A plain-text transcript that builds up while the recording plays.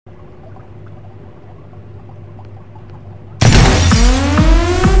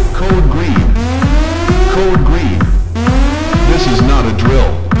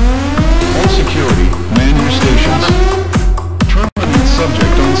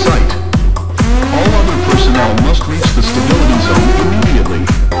site. All other personnel must reach the stability zone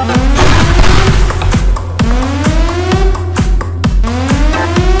immediately.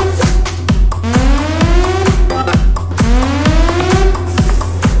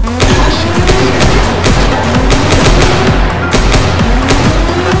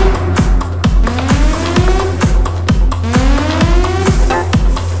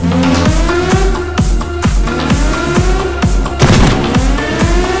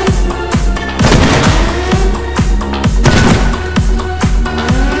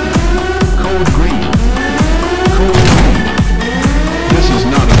 Code green. Code green. This is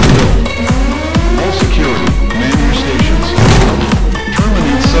not a drill. All security, man your stations.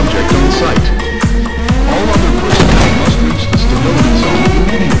 Terminate subject on site. All personnel reach the stability zone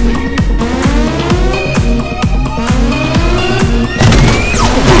immediately.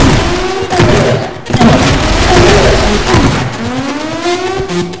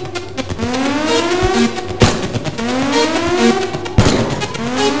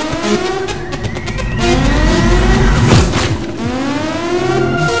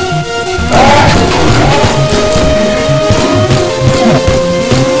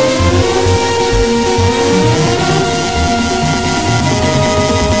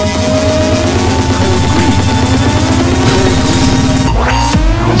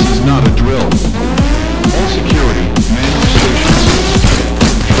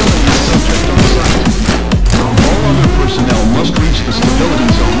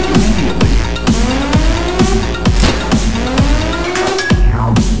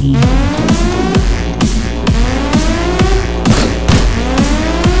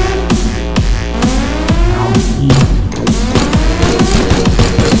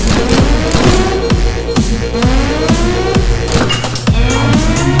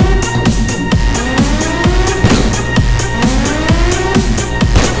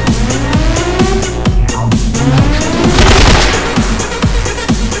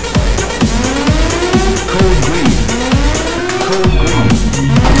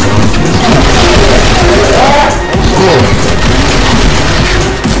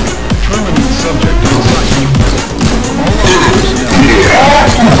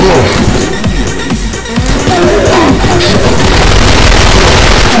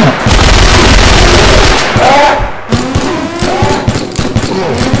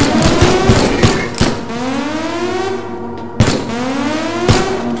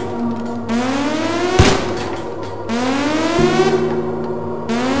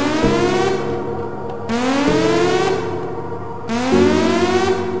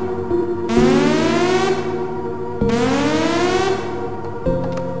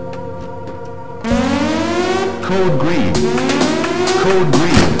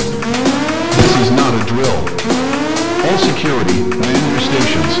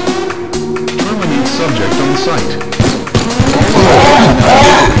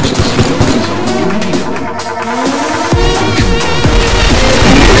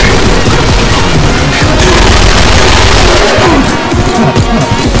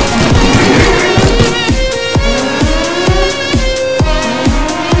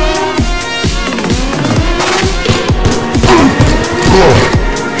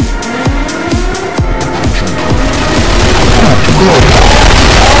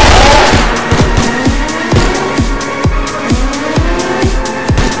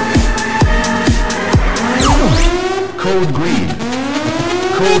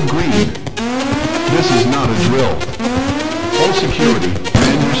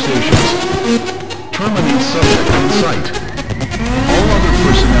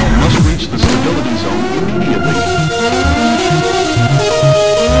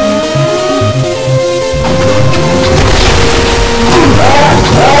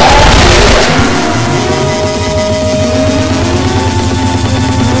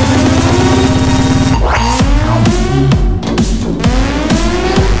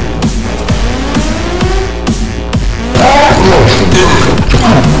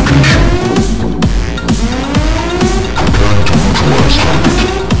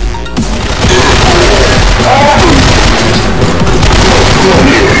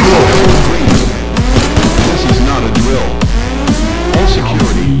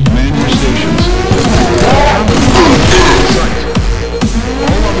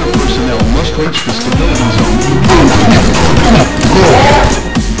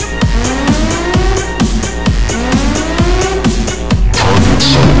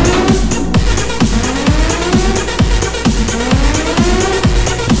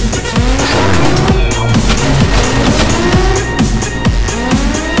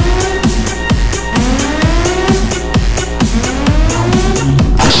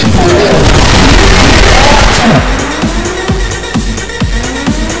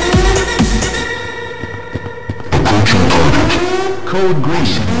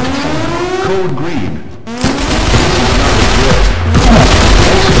 Code green. This is not a drill.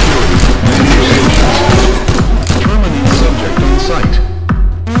 All security, man your stations. Terminate subject on site.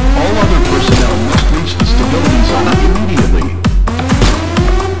 All other personnel must reach the stability zone immediately.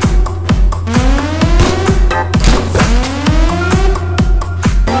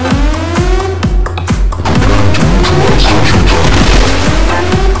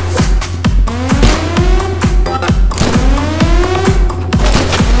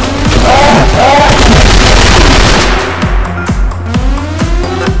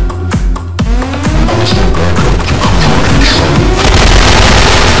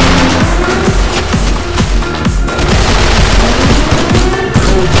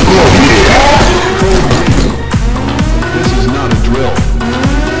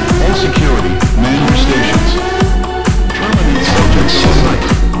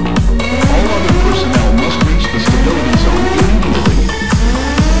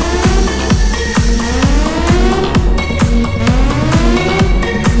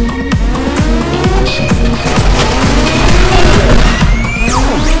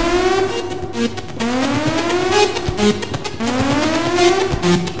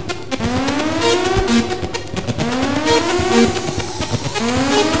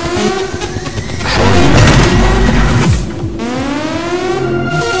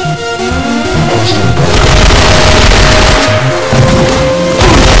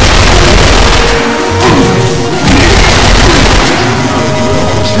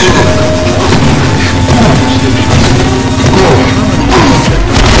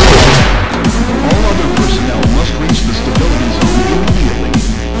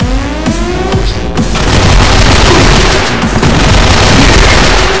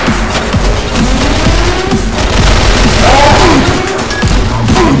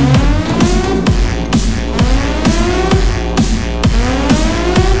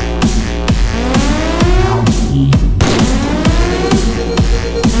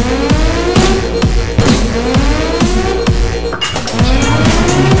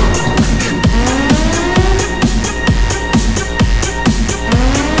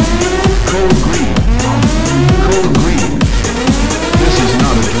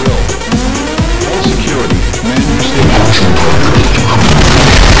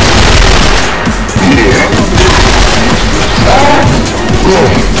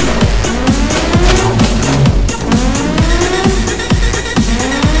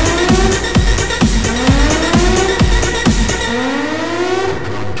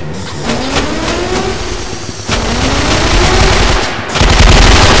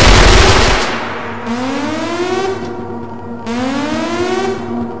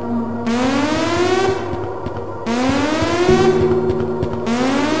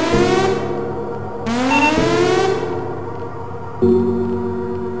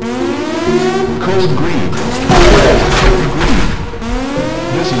 Code green. Code green.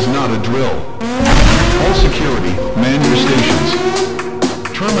 This is not a drill. All security, man your stations.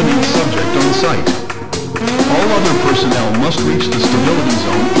 Terminate subject on site. All other personnel must reach the stability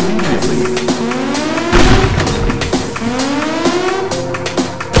zone immediately.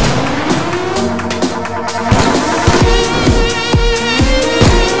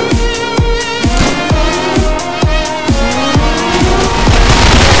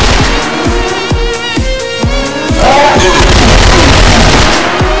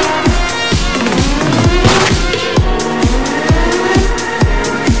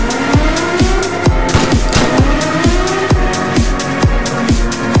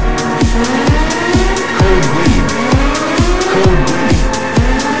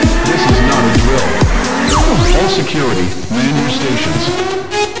 Security, man your stations.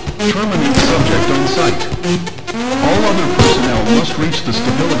 Terminate subject on site. All other personnel must reach the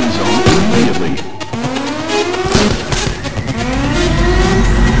stability zone immediately.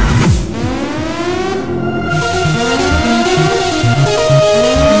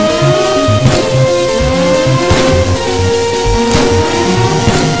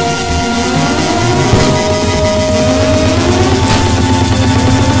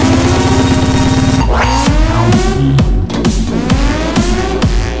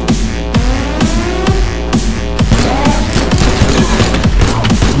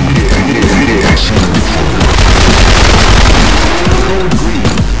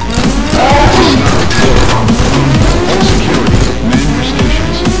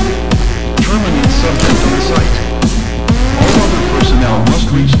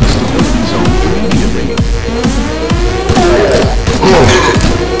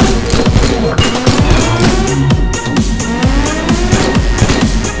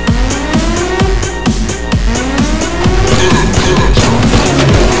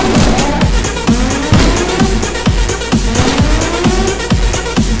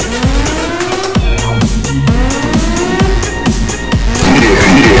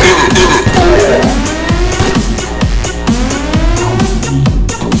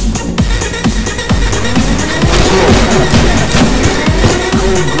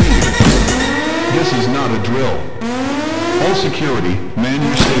 This is not a drill. All security, man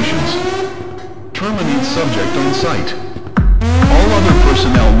your stations. Terminate subject on site. All other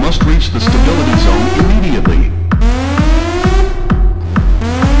personnel must reach the stability zone immediately.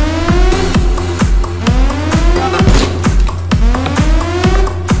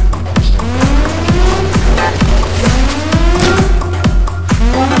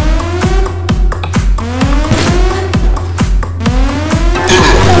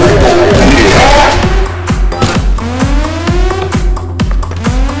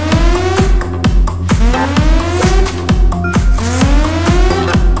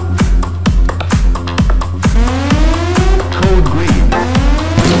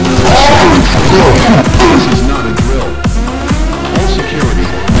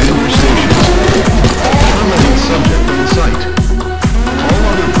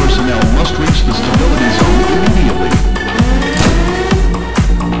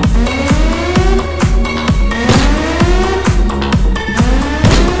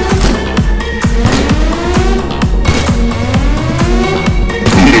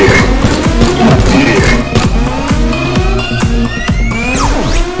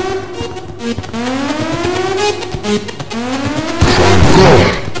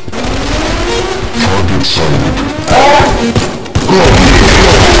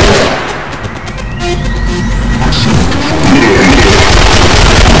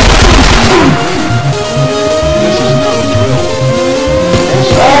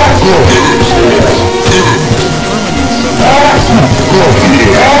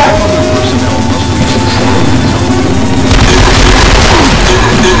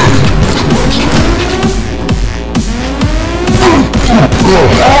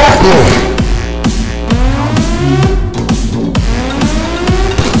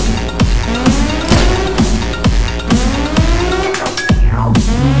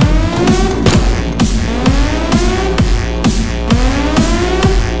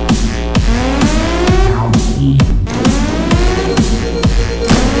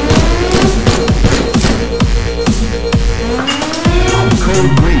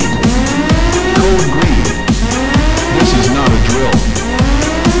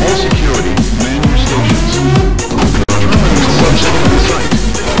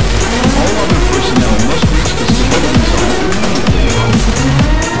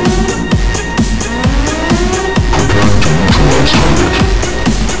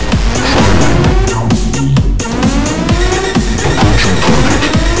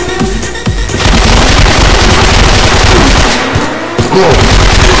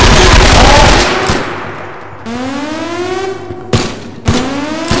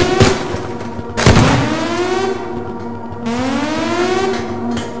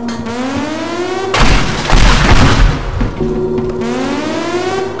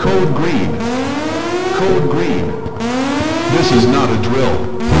 Code green. Code green. This is not a drill.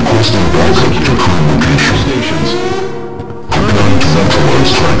 All secure communication stations. Terminate subject on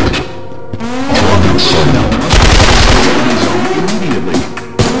site. All other personnel must be in the stability zone immediately.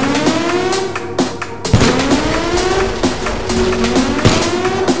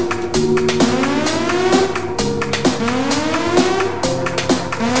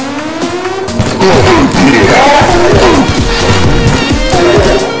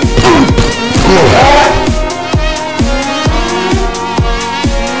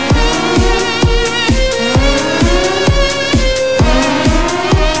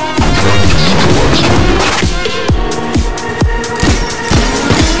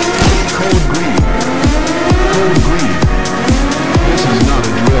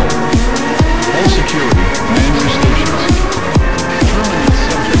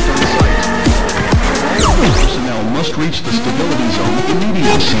 Reach the stability zone immediately.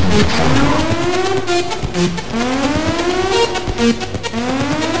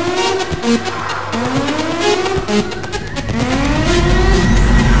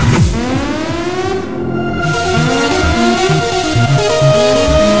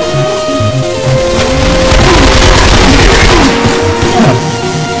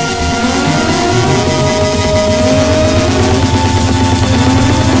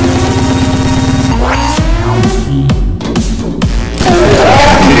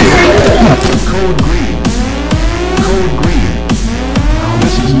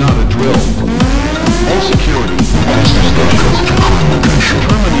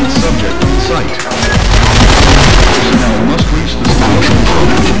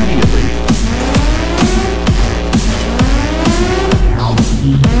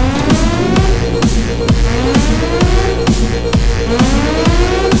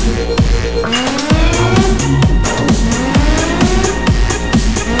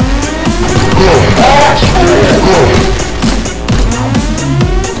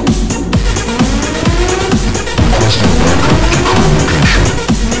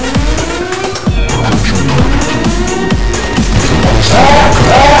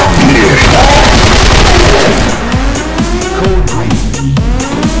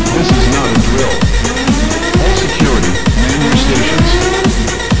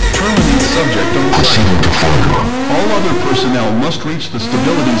 reach the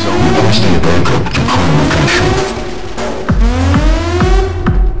stability zone immediately. Backup to current location.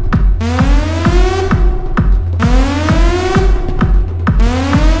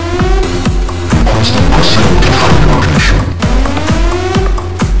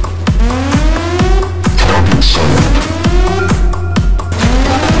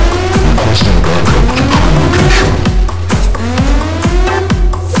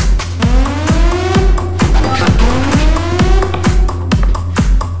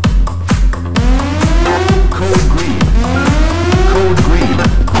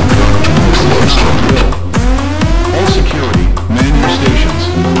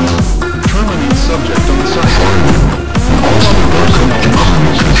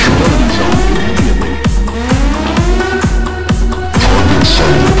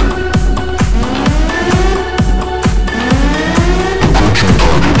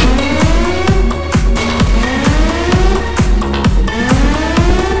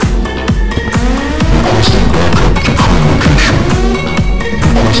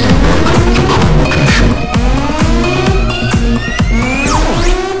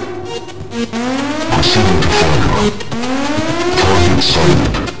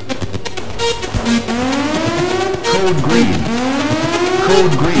 Code green.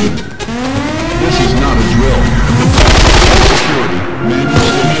 Code green. This is not a drill. Security, man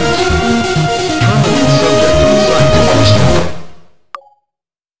your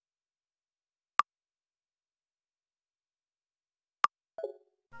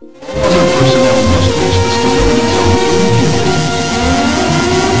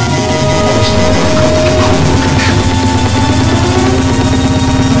stations.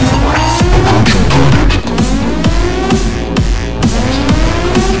 Terminate subject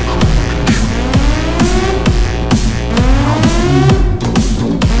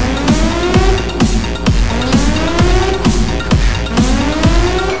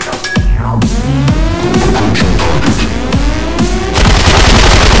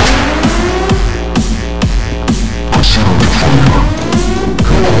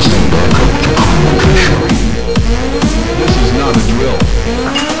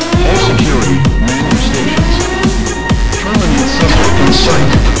on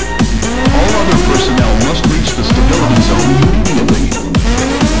site. Other personnel must reach the stability zone immediately.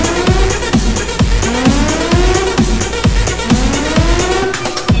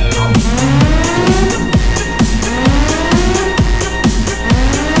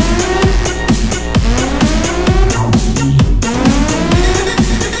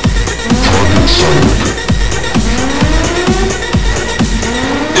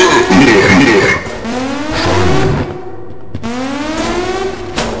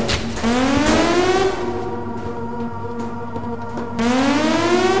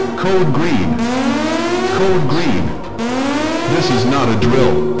 Code green. Code green. This is not a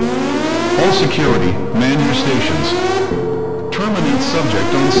drill. All security, man your stations. Terminate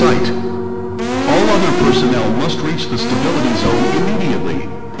subject on site. All other personnel must reach the stability zone immediately.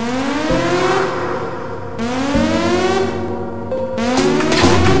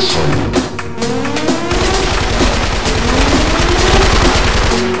 Target sighted.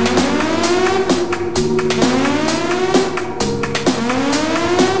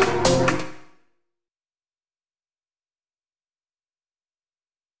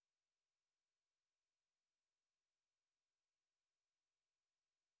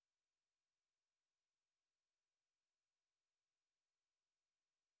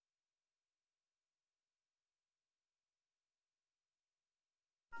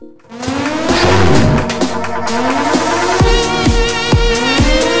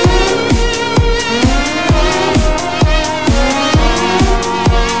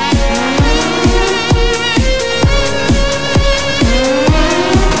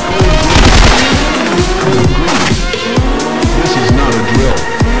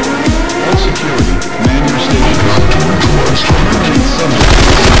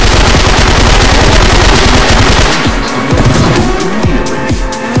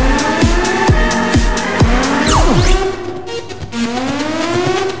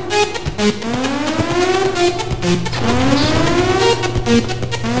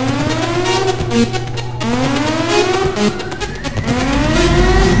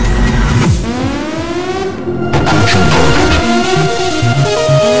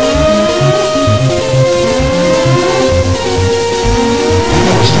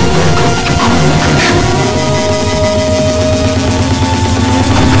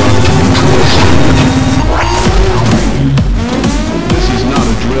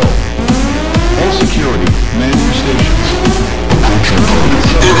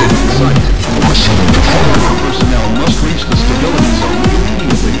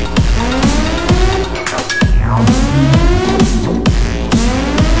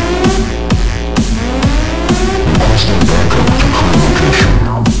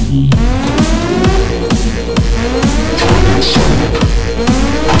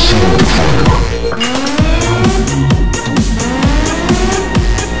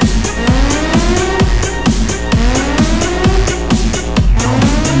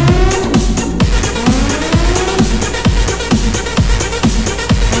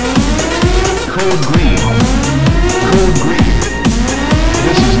 Code green. Code green.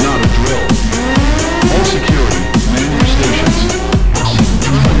 This is not a drill. All security, man your stations.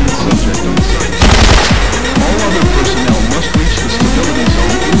 Terminate subject on site. All other personnel must reach the stability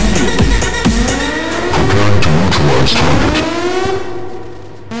zone immediately. Preparing to neutralize target.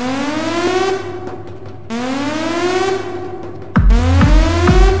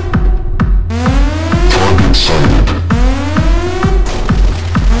 Target sighted.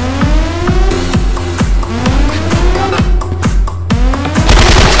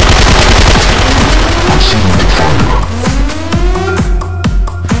 Proceeding to fire.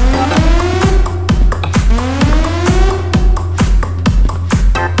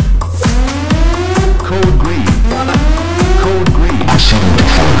 Code green. Code green. Proceeding to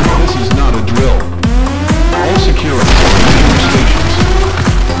fire. This is not a drill. All security man your stations.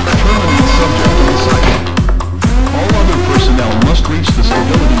 Terminate subject on site. All other personnel must reach the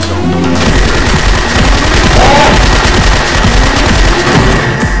stability zone immediately.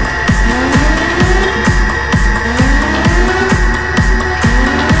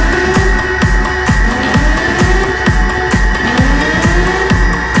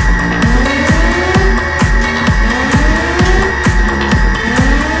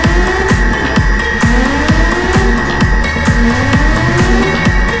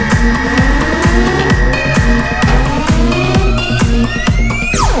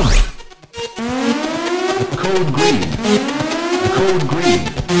 Code green. Code green.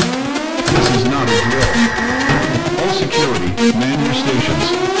 This is not a drill. All security, man your stations.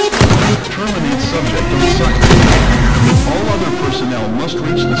 Terminate subject on site. All other personnel must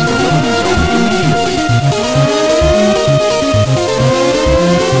reach the stability zone.